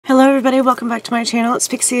everybody, welcome back to my channel. It's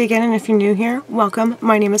Pixi again, and if you're new here, welcome.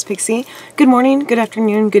 My name is Pixi. Good morning, good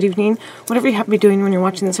afternoon, good evening, whatever you happen to be doing when you're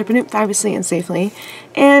watching this, I hope you're doing fabulously and safely.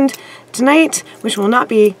 And tonight, which will not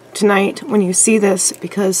be tonight when you see this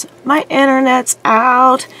because my internet's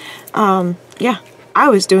out. Yeah, I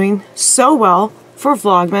was doing so well for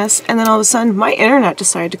Vlogmas, and then all of a sudden my internet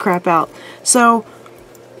decided to crap out. So,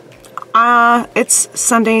 it's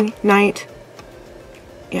Sunday night.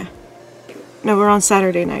 Yeah. No, we're on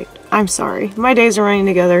Saturday night. I'm sorry. My days are running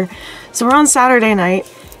together. So we're on Saturday night,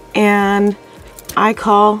 and I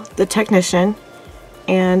call the technician,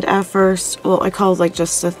 and at first, well, I called like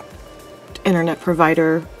just the internet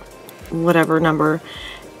provider, whatever number,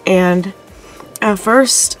 and at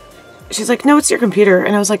first, she's like, no, it's your computer,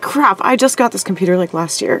 and I was like, crap, I just got this computer like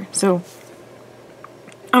last year, so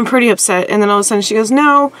I'm pretty upset, and then all of a sudden she goes,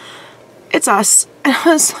 no, it's us, and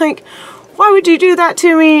I was like, why would you do that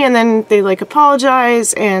to me? And then they like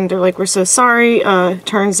apologize and they're like, we're so sorry.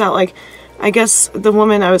 Turns out, like, I guess the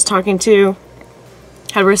woman I was talking to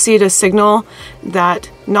had received a signal that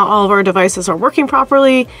not all of our devices are working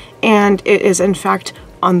properly, and it is in fact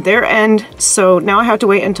on their end. So now I have to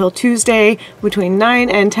wait until Tuesday between 9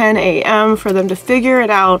 and 10 a.m. for them to figure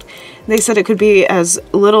it out. They said it could be as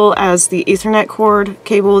little as the Ethernet cord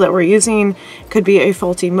cable that we're using, could be a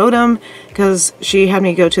faulty modem, because she had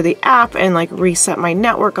me go to the app and like reset my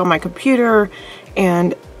network on my computer,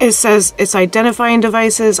 and it says it's identifying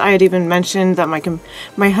devices. I had even mentioned that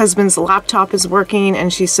my husband's laptop is working,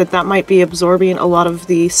 and she said that might be absorbing a lot of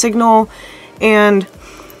the signal, and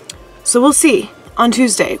so we'll see on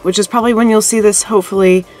Tuesday, which is probably when you'll see this,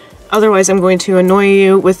 hopefully. Otherwise, I'm going to annoy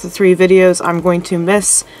you with the 3 videos I'm going to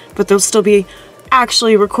miss, but they'll still be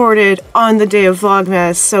actually recorded on the day of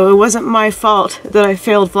Vlogmas, so it wasn't my fault that I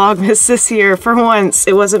failed Vlogmas this year for once.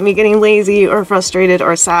 It wasn't me getting lazy or frustrated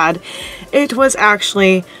or sad. It was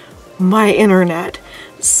actually my internet.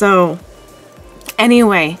 So,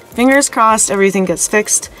 anyway, fingers crossed everything gets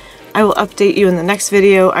fixed. I will update you in the next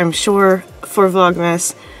video, I'm sure, for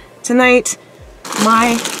Vlogmas. Tonight,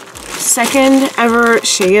 my second ever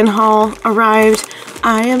Shein haul arrived.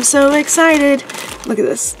 I am so excited. Look at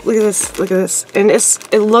this, look at this, look at this. And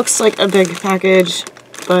it looks like a big package,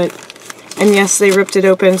 and yes, they ripped it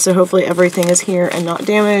open, so hopefully everything is here and not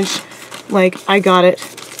damaged. Like, I got it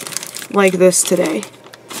like this today.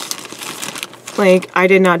 Like, I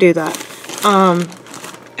did not do that.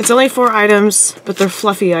 It's only 4 items, but they're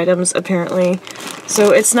fluffy items, apparently.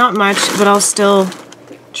 So it's not much, but I'll still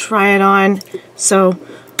try it on. So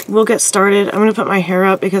we'll get started. I'm gonna put my hair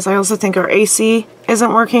up because I also think our AC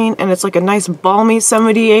isn't working, and it's like a nice balmy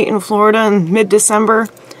 78 in Florida in mid-December.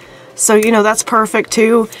 So, you know, that's perfect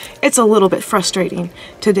too. It's a little bit frustrating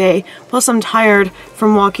today. Plus, I'm tired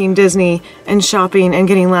from walking Disney and shopping and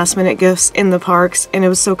getting last-minute gifts in the parks, and it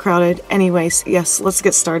was so crowded. Anyways, yes, let's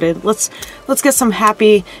get started. Let's get some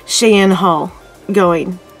happy Shein haul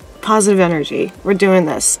going. Positive energy. We're doing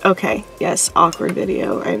this. Okay, yes, awkward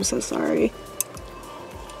video. I'm so sorry.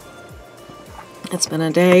 It's been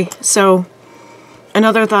a day. So,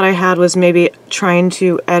 another thought I had was maybe trying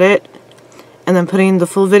to edit and then putting the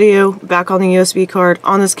full video back on the USB card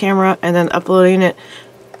on this camera and then uploading it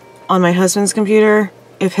on my husband's computer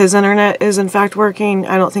if his internet is in fact working.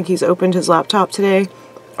 I don't think he's opened his laptop today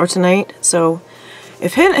or tonight, so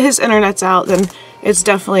if his internet's out, then it's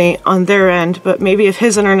definitely on their end, but maybe if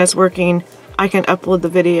his internet's working, I can upload the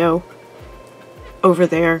video over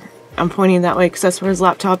there. I'm pointing that way because that's where his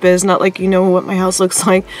laptop is, not like you know what my house looks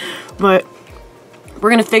like, but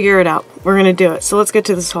we're gonna figure it out. We're gonna do it. So let's get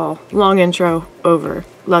to this haul. Long intro, over.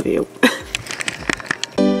 Love you.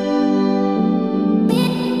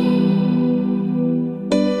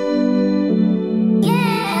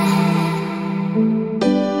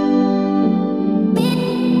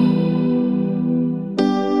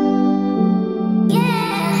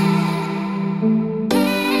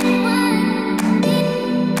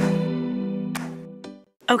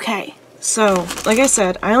 Okay, so like I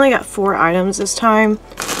said, I only got 4 items this time.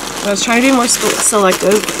 I was trying to be more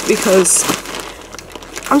selective because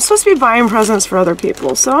I'm supposed to be buying presents for other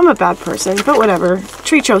people, so I'm a bad person, but whatever.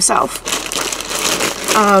 Treat yourself.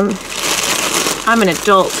 I'm an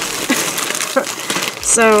adult.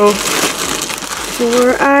 So,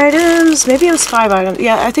 4 items, maybe it was 5 items.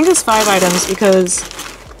 Yeah, I think it's 5 items because,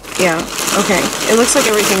 yeah, okay. It looks like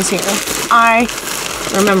everything's here. I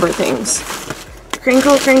remember things.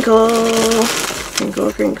 Crinkle, crinkle,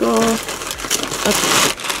 crinkle, crinkle. Okay.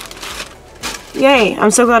 Yay,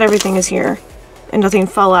 I'm so glad everything is here and nothing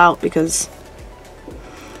fell out because,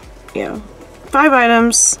 yeah. 5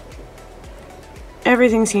 items.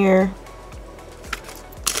 Everything's here.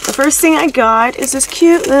 The first thing I got is this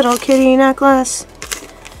cute little kitty necklace.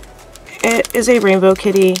 It is a rainbow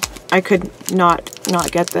kitty. I could not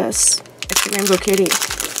get this. It's a rainbow kitty.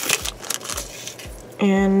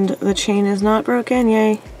 And the chain is not broken,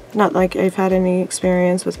 yay. Not like I've had any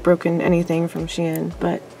experience with broken anything from Shein,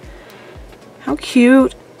 but how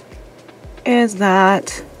cute is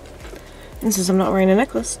that? And since I'm not wearing a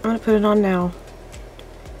necklace, I'm gonna put it on now.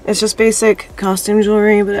 It's just basic costume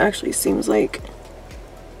jewelry, but it actually seems like...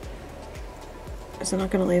 Is it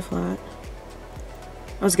not gonna lay flat?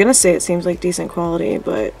 I was gonna say it seems like decent quality,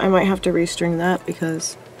 but I might have to restring that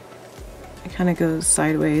because it kind of goes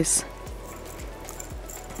sideways.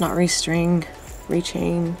 Not restring,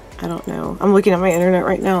 rechain, I don't know. I'm looking at my internet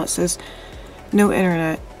right now, it says no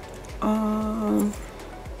internet.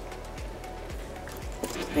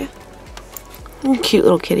 Yeah. Cute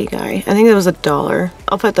little kitty guy. I think that was $1.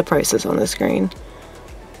 I'll put the prices on the screen.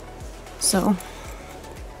 So,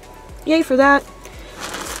 yay for that.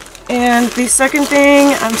 And the second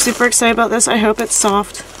thing, I'm super excited about this. I hope it's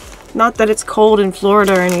soft. Not that it's cold in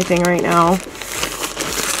Florida or anything right now,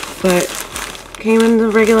 but came in the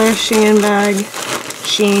regular Shein bag.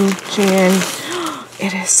 Shein.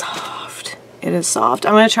 It is soft. It is soft.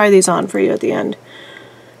 I'm going to try these on for you at the end.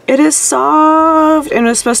 It is soft, and it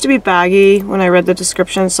was supposed to be baggy when I read the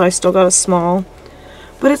description, so I still got a small.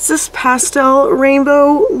 But it's this pastel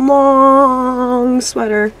rainbow long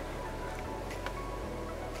sweater.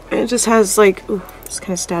 And it just has like, ooh, it's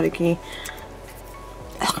kind of staticky.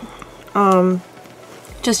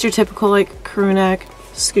 Just your typical like crew neck,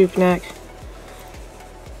 scoop neck.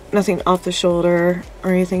 Nothing off the shoulder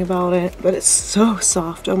or anything about it, but it's so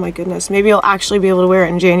soft. Oh my goodness. Maybe I'll actually be able to wear it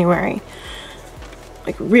in January.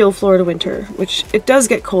 Like real Florida winter, which it does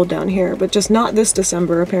get cold down here, but just not this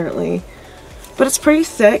December apparently. But it's pretty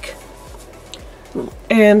thick.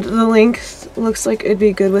 And the length looks like it'd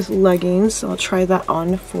be good with leggings, so I'll try that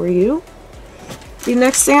on for you. The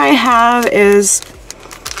next thing I have is,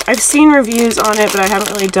 I've seen reviews on it, but I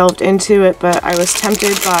haven't really delved into it, but I was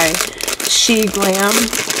tempted by She Glam,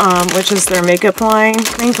 which is their makeup line.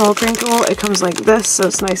 Crinkle, crinkle. It comes like this, so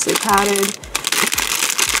it's nicely padded.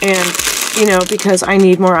 And, you know, because I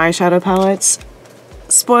need more eyeshadow palettes.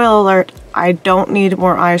 Spoiler alert, I don't need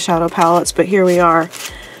more eyeshadow palettes, but here we are.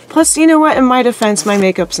 Plus, you know what? In my defense, my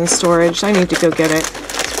makeup's in storage. I need to go get it.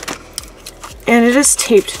 And it is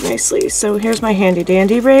taped nicely. So here's my handy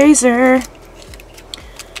dandy razor.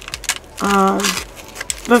 But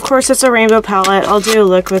of course, it's a rainbow palette. I'll do a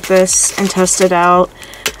look with this and test it out.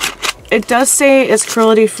 It does say it's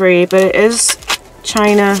cruelty free, but it is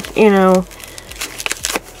China, you know.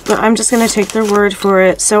 But I'm just going to take their word for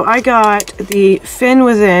it. So I got the Fin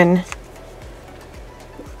Within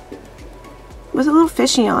with a little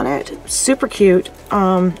fishy on it. Super cute.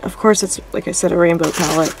 Of course, it's, like I said, a rainbow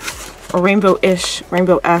palette. Or rainbow-ish,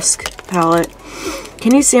 rainbow-esque palette.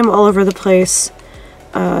 Can you see them all over the place?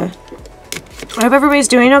 I hope everybody's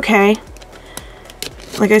doing okay.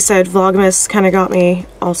 Like I said, Vlogmas kind of got me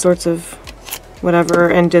all sorts of whatever,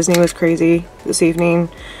 and Disney was crazy this evening.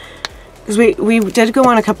 Because we did go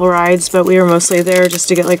on a couple rides, but we were mostly there just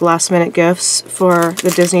to get like last-minute gifts for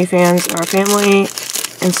the Disney fans in our family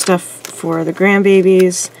and stuff for the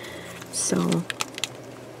grandbabies. So,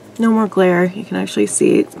 no more glare. You can actually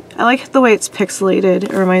see it. I like the way it's pixelated.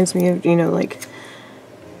 It reminds me of, you know, like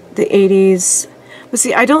the 80s. But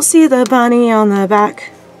see, I don't see the bunny on the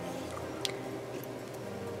back.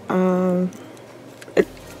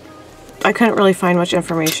 I couldn't really find much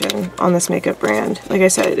information on this makeup brand. Like I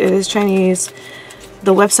said, it is Chinese.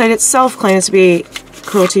 The website itself claims to be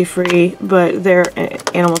cruelty-free, but they're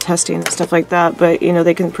animal testing and stuff like that. But, you know,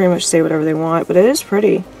 they can pretty much say whatever they want. But it is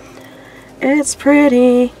pretty. It's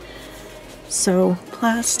pretty. So,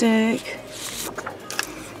 plastic.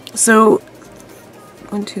 So,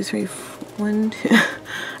 1, 2, 3, 4, 1, 2.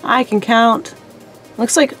 I can count.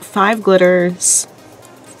 Looks like 5 glitters,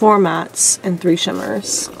 4 mattes, and 3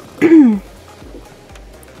 shimmers.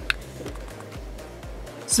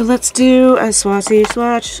 So let's do a swatchy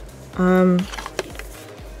swatch.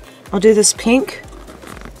 I'll do this pink,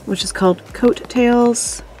 which is called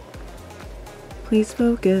Coattails. Please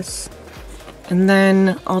focus. And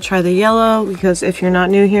then I'll try the yellow, because if you're not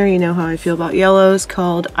new here, you know how I feel about yellows,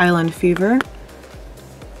 called Island Fever.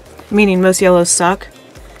 Meaning most yellows suck.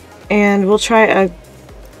 And we'll try a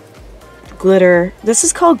glitter. This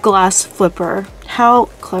is called Glass Flipper. How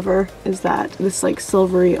clever is that? This like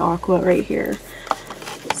silvery aqua right here.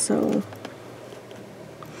 So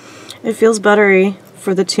it feels buttery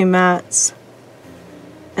for the 2 mattes.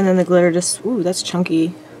 And then the glitter just, ooh, that's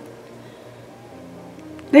chunky.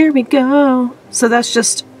 There we go. So that's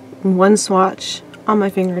just one swatch on my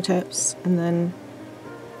fingertips, and then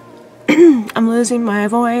I'm losing my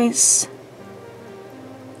voice.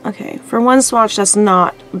 Okay, for one swatch that's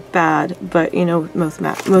not bad, but you know, most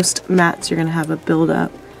mattes you're gonna have a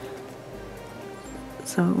build-up.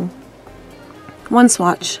 So, one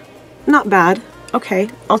swatch, not bad. Okay,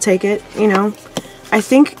 I'll take it, you know. I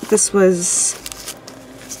think this was,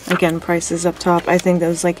 again, prices up top, I think that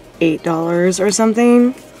was like $8 or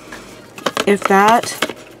something, if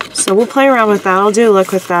that. So we'll play around with that. I'll do a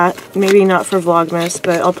look with that. Maybe not for Vlogmas,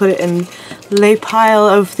 but I'll put it in the pile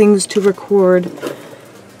of things to record.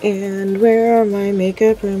 And where are my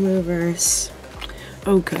makeup removers?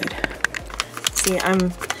 Oh, good. See,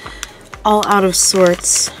 I'm all out of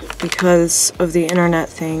sorts because of the internet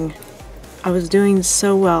thing. I was doing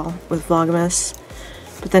so well with Vlogmas,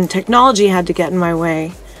 but then technology had to get in my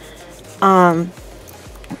way.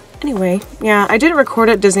 Anyway, yeah, I didn't record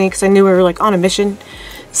at Disney because I knew we were like on a mission.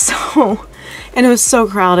 So, and it was so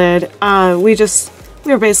crowded. We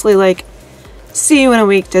were basically like, see you in a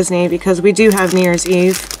week, Disney, because we do have New Year's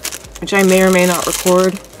Eve, which I may or may not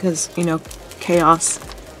record because, you know, chaos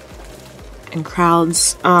and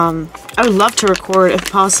crowds. I would love to record if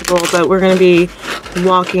possible, but we're going to be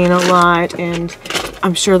walking a lot, and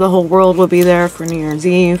I'm sure the whole world will be there for New Year's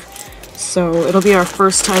Eve. So it'll be our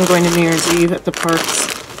first time going to New Year's Eve at the parks.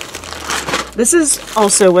 This is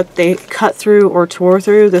also what they cut through or tore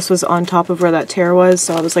through. This was on top of where that tear was,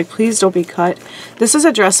 so I was like, please don't be cut. This is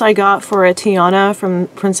a dress I got for a Tiana from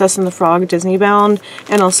Princess and the Frog Disney Bound,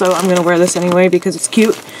 and also I'm going to wear this anyway because it's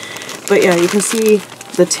cute. But yeah, you can see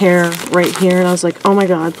the tear right here, and I was like, oh my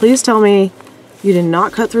god, please tell me you did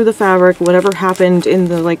not cut through the fabric, whatever happened in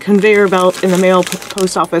the like conveyor belt in the mail,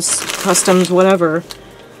 post office, customs, whatever,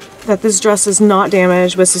 that this dress is not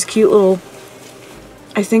damaged with this cute little,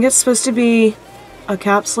 I think it's supposed to be a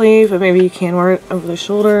cap sleeve, but maybe you can wear it over the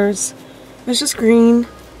shoulders. It's just green,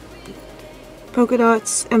 polka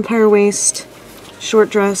dots, empire waist, short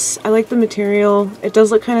dress. I like the material. It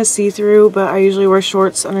does look kind of see-through, but I usually wear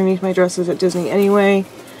shorts underneath my dresses at Disney anyway.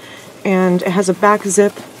 And it has a back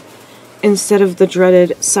zip instead of the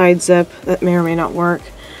dreaded side zip that may or may not work.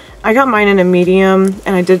 I got mine in a medium,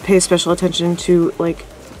 and I did pay special attention to like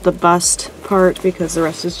the bust part because the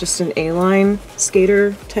rest is just an A-line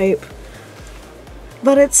skater type.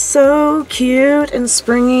 But it's so cute and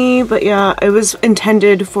springy. But yeah, it was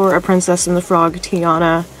intended for a Princess and the Frog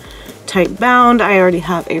Tiana type bound. I already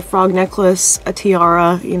have a frog necklace, a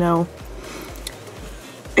tiara, you know,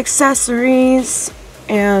 accessories,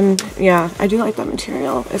 and yeah, I do like that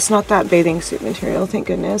material. It's not that bathing suit material, thank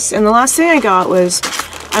goodness. And the last thing I got was,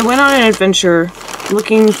 I went on an adventure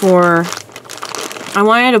looking for, I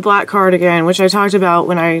wanted a black cardigan, which I talked about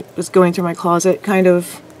when I was going through my closet, kind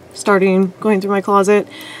of going through my closet.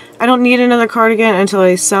 I don't need another cardigan until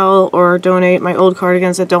I sell or donate my old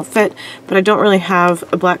cardigans that don't fit, but I don't really have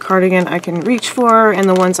a black cardigan I can reach for, and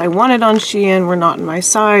the ones I wanted on Shein were not in my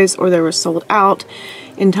size, or they were sold out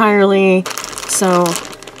entirely. So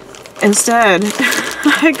instead,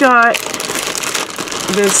 I got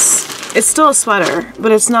this. It's still a sweater,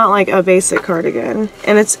 but it's not like a basic cardigan,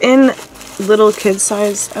 and it's in little kid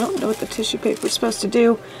size. I don't know what the tissue paper is supposed to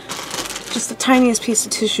do. Just the tiniest piece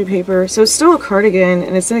of tissue paper. So it's still a cardigan,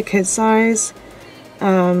 and it's in a kid size.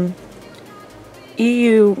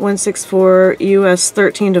 EU 164, US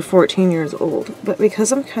 13 to 14 years old. But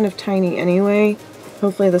because I'm kind of tiny anyway,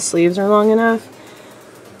 hopefully the sleeves are long enough.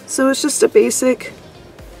 So it's just a basic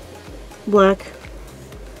black,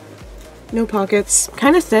 no pockets,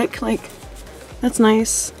 kind of thick, like, that's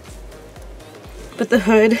nice. But the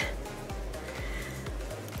hood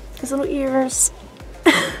has little ears.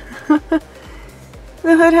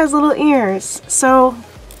 The hood has little ears. So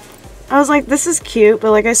I was like, this is cute,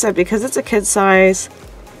 but like I said, because it's a kid size,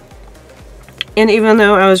 and even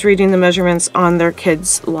though I was reading the measurements on their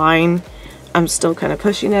kids line, I'm still kind of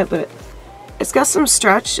pushing it, but it's got some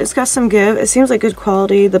stretch, it's got some give, it seems like good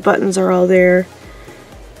quality, the buttons are all there.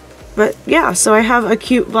 But yeah, so I have a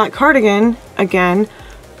cute black cardigan again,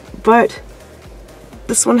 but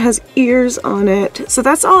this one has ears on it. So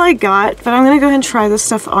that's all I got, but I'm gonna go ahead and try this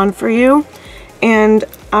stuff on for you. And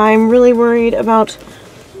I'm really worried about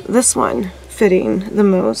this one fitting the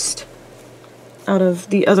most out of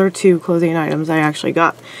the other two clothing items I actually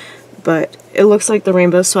got. But it looks like the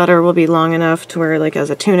rainbow sweater will be long enough to wear like as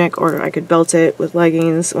a tunic, or I could belt it with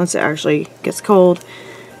leggings once it actually gets cold.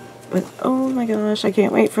 But oh my gosh, I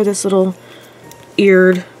can't wait for this little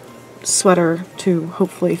eared sweater to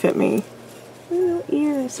hopefully fit me. Little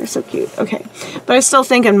ears, they're so cute. Okay, but I still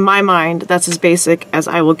think in my mind that's as basic as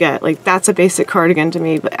I will get. Like, that's a basic cardigan to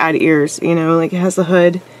me, but add ears, you know, like it has the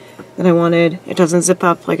hood that I wanted. It doesn't zip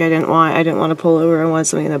up like I didn't want to pull over. I wanted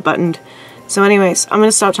something that buttoned. So anyways, I'm going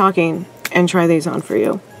to stop talking and try these on for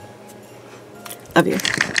you. Love you.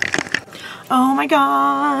 Oh my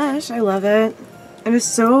gosh, I love it. It is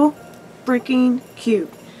so freaking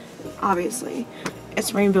cute. Obviously,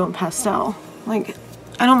 it's rainbow and pastel. Like,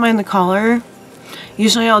 I don't mind the collar.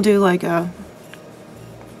 Usually I'll do like a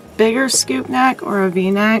bigger scoop neck or a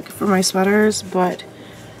V-neck for my sweaters, but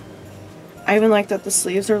I even like that the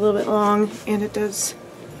sleeves are a little bit long, and it's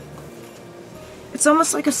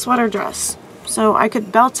almost like a sweater dress. So I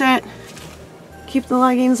could belt it, keep the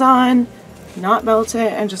leggings on, not belt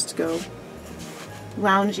it, and just go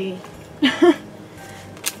loungy.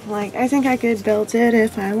 Like, I think I could belt it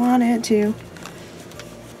if I wanted to.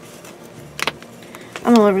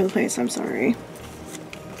 I'm all over the place, I'm sorry.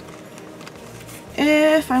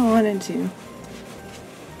 If I wanted to.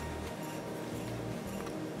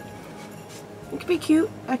 It could be cute.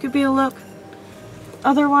 That could be a look.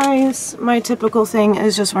 Otherwise, my typical thing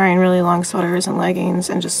is just wearing really long sweaters and leggings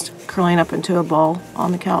and just curling up into a ball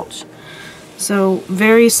on the couch. So,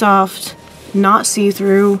 very soft, not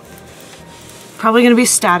see-through. Probably going to be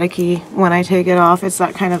staticky when I take it off. It's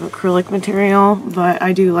that kind of acrylic material, but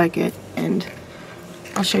I do like it, and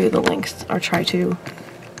I'll show you the length, or try to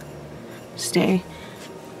stay.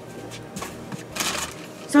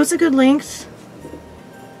 So it's a good length.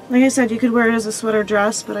 Like I said, you could wear it as a sweater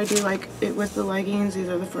dress, but I do like it with the leggings. These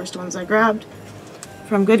are the first ones I grabbed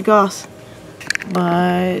from Good Goth.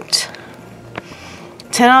 But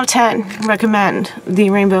 10 out of 10 recommend the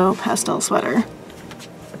rainbow pastel sweater.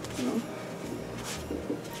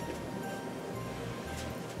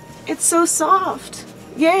 It's so soft.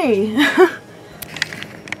 Yay.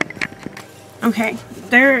 Okay,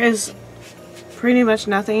 there is pretty much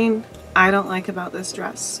nothing I don't like about this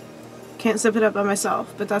dress. Can't zip it up by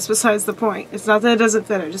myself, but that's besides the point. It's not that it doesn't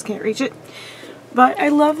fit, I just can't reach it. But I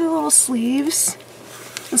love the little sleeves.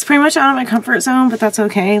 It's pretty much out of my comfort zone, but that's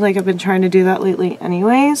okay. Like, I've been trying to do that lately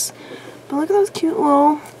anyways. But look at those cute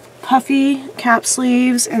little puffy cap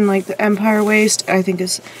sleeves, and like the empire waist I think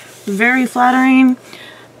is very flattering.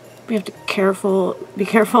 We have to be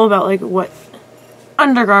careful about like what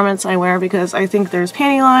undergarments I wear, because I think there's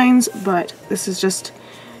panty lines, but this is just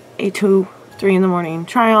a 2-3 in the morning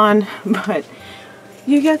try on, but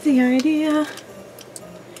you get the idea.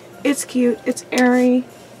 It's cute, it's airy,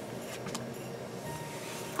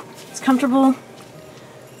 it's comfortable,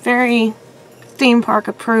 very theme park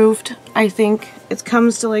approved. I think it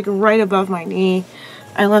comes to like right above my knee.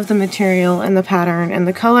 I love the material and the pattern and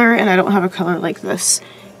the color, and I don't have a color like this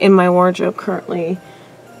in my wardrobe currently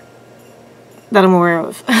that I'm aware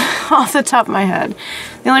of off the top of my head.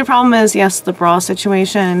 The only problem is, yes, the bra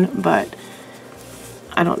situation, but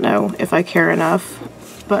I don't know if I care enough.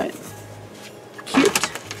 But cute,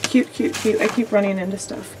 cute, cute, cute. I keep running into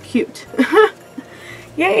stuff. Cute.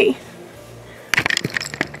 Yay.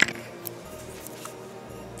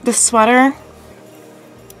 The sweater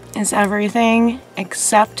is everything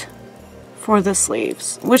except for the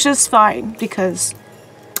sleeves, which is fine because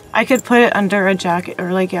I could put it under a jacket,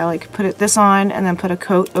 or like, yeah, like put this on and then put a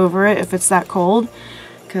coat over it if it's that cold,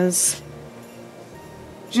 because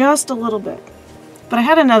just a little bit. But I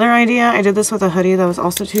had another idea. I did this with a hoodie that was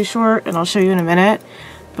also too short, and I'll show you in a minute.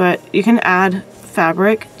 But you can add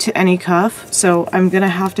fabric to any cuff, so I'm gonna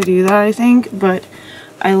have to do that, I think. But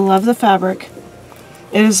I love the fabric.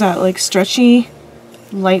 It is that like stretchy,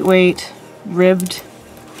 lightweight, ribbed,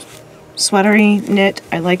 sweatery knit.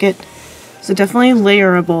 I like it. So definitely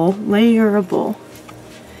layerable.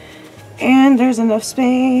 And there's enough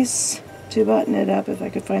space to button it up if I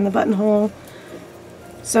could find the buttonhole.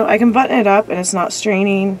 So I can button it up and it's not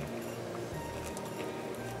straining.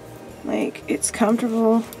 Like, it's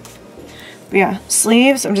comfortable. But yeah,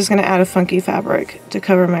 sleeves, I'm just gonna add a funky fabric to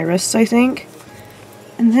cover my wrists, I think.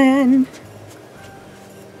 And then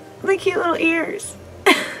the cute little ears.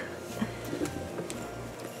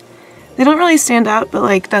 They don't really stand out, but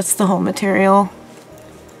like that's the whole material.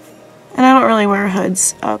 And I don't really wear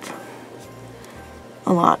hoods up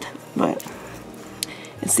a lot, but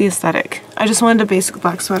it's the aesthetic. I just wanted a basic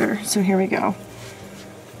black sweater, so here we go.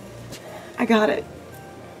 I got it.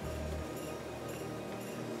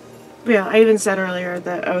 But yeah, I even said earlier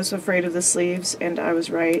that I was afraid of the sleeves, and I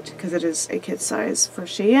was right, because it is a kid size for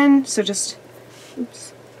Shein, so just,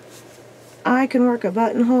 oops. I can work a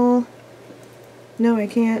buttonhole. No, I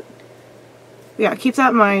can't. Yeah, keep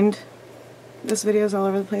that in mind. This video is all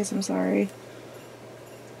over the place, I'm sorry.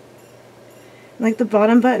 Like, the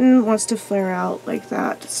bottom button wants to flare out like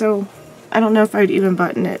that, so I don't know if I'd even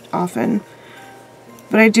button it often.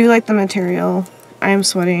 But I do like the material, I am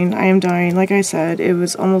sweating. I am dying. Like I said, it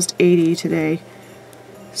was almost 80 today.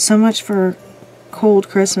 So much for cold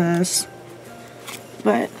Christmas.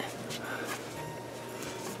 But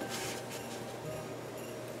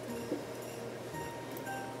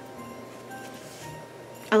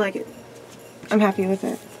I like it. I'm happy with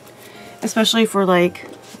it. Especially for like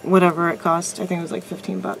whatever it cost. I think it was like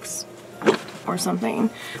 15 bucks or something.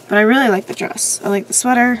 But I really like the dress. I like the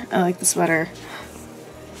sweater. I like the sweater.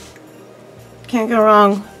 Can't go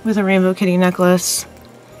wrong with a rainbow kitty necklace.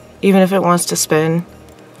 Even if it wants to spin.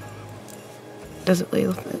 Does it lay?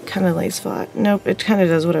 It kind of lays flat. Nope, it kind of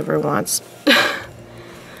does whatever it wants.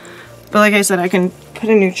 But like I said, I can put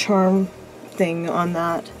a new charm thing on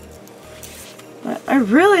that. But I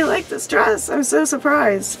really like this dress. I'm so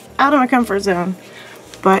surprised. Out of my comfort zone.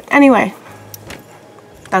 But anyway,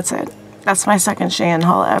 that's it. That's my second Shein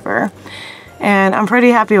haul ever. And I'm pretty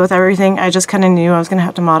happy with everything. I just kind of knew I was going to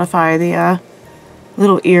have to modify the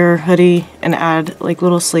little ear hoodie and add like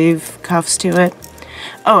little sleeve cuffs to it.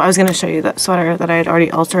 Oh, I was going to show you that sweater that I had already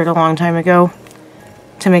altered a long time ago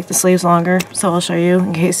to make the sleeves longer. So I'll show you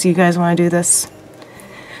in case you guys want to do this.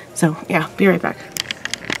 So yeah, be right back.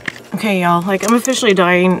 Okay, y'all, like I'm officially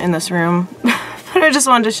dying in this room, but I just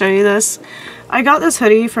wanted to show you this. I got this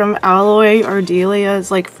hoodie from Alloy or Delia's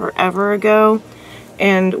like forever ago,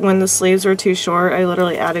 and when the sleeves were too short, I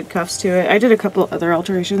literally added cuffs to it. I did a couple other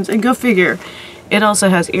alterations, and go figure, it also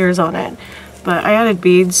has ears on it. But I added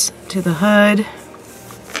beads to the hood.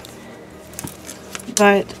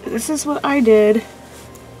 But this is what I did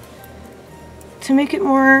to make it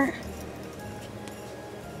more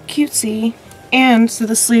cutesy. And so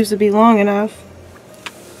the sleeves would be long enough.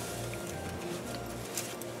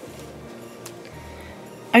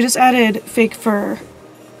 I just added fake fur.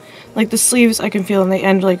 Like the sleeves I can feel and they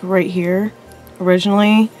end like right here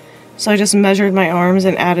originally. So I just measured my arms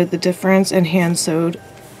and added the difference and hand sewed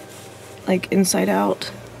like inside out.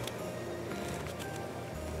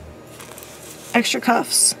 Extra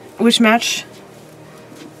cuffs, which match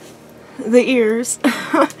the ears.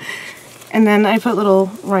 And then I put little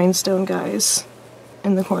rhinestone guys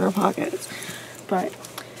in the corner pockets. But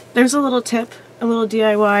there's a little tip, a little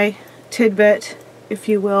DIY tidbit, if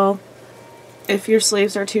you will. If your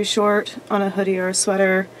sleeves are too short on a hoodie or a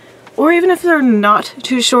sweater, or even if they're not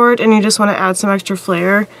too short and you just want to add some extra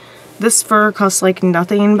flair, this fur cost like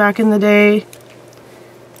nothing back in the day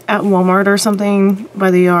at Walmart or something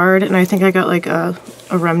by the yard, and I think I got like a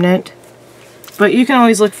remnant. But you can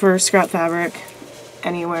always look for scrap fabric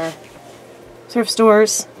anywhere. Thrift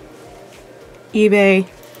stores, eBay,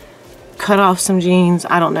 cut off some jeans,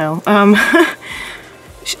 I don't know.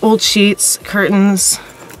 Old sheets, curtains.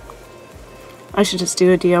 I should just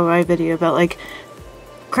do a DIY video about like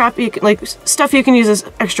crap you can, like stuff you can use as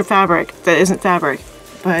extra fabric that isn't fabric.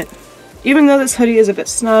 But even though this hoodie is a bit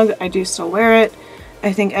snug, I do still wear it.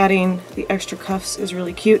 I think adding the extra cuffs is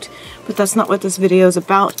really cute, but that's not what this video is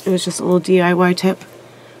about. It was just a little DIY tip.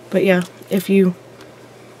 But yeah, if you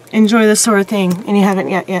enjoy this sort of thing and you haven't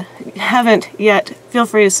yet, feel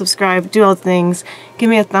free to subscribe, do all the things, give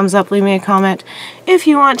me a thumbs up, leave me a comment if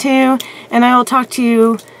you want to, and I will talk to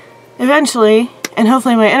you eventually, and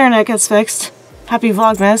hopefully my internet gets fixed. Happy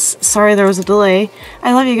Vlogmas. Sorry there was a delay.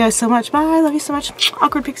 I love you guys so much. Bye. I love you so much.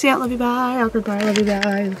 Awkward Pixie out. Love you. Bye. Awkward. Bye. Love you.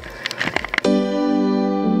 Bye.